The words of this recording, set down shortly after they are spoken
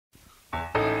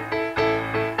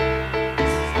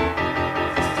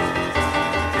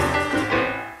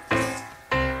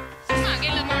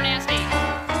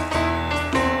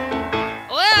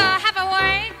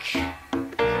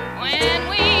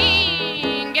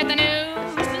get the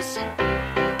news.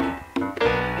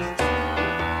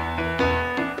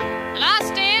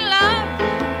 Lost in love,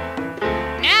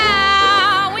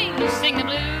 now we sing the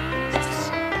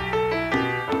blues.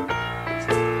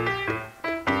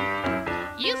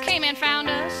 You came and found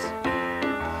us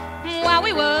while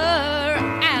we were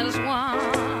as one.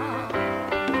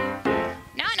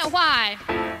 Now I know why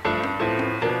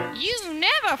you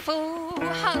never fool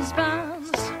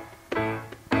husbands.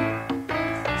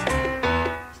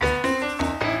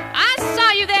 I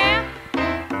saw you there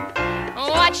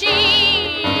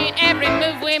watching every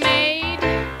move we made.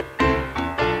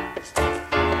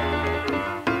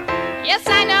 Yes,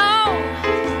 I know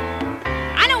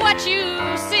what you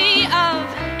see of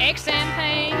aches and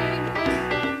pain.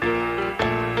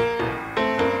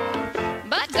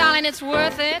 But darling, it's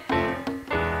worth it.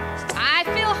 I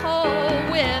feel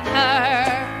whole with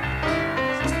her.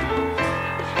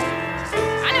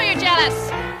 I know you're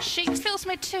jealous. She fills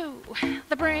me to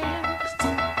the brim.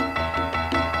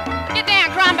 Get down,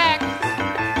 Cronbach.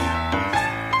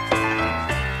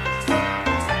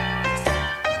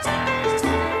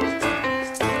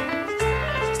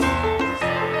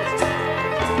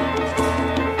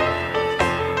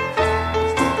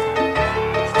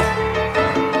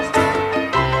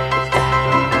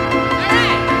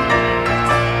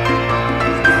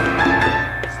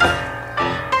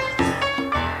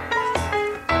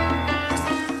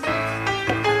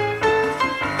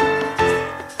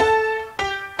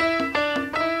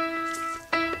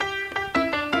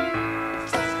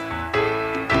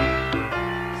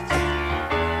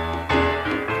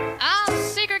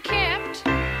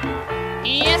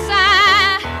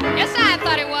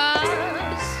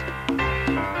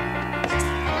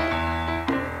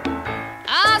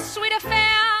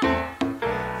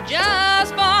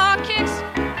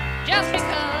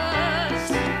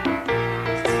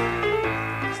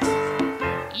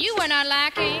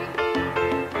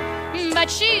 But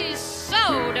she's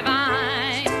so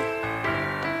divine.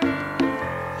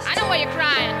 I know why you're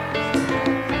crying.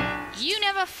 You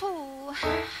never fool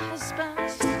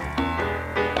husbands.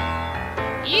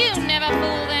 You never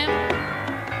fool them.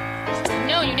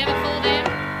 No, you never fool them.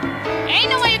 Ain't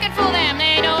no way you can fool them.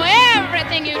 They know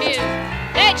everything you do.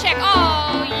 They check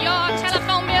all your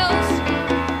telephone bills.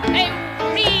 They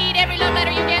read every love letter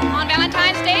you get on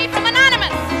Valentine's Day from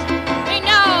Anonymous. We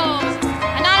know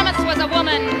Anonymous was a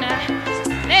woman.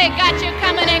 They got you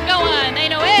coming and going. They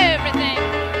know everything.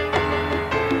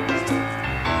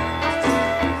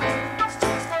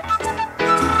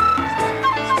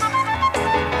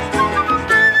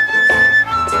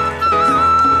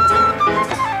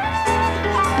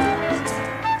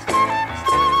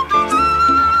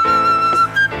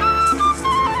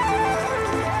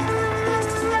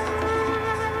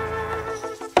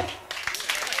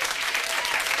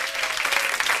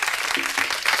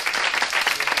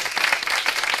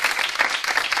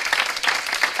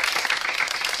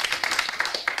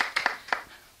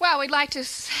 We'd like to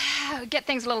get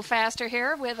things a little faster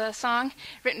here with a song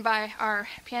written by our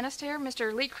pianist here,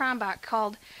 Mr. Leigh Cronbach,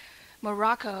 called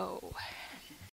Morocco.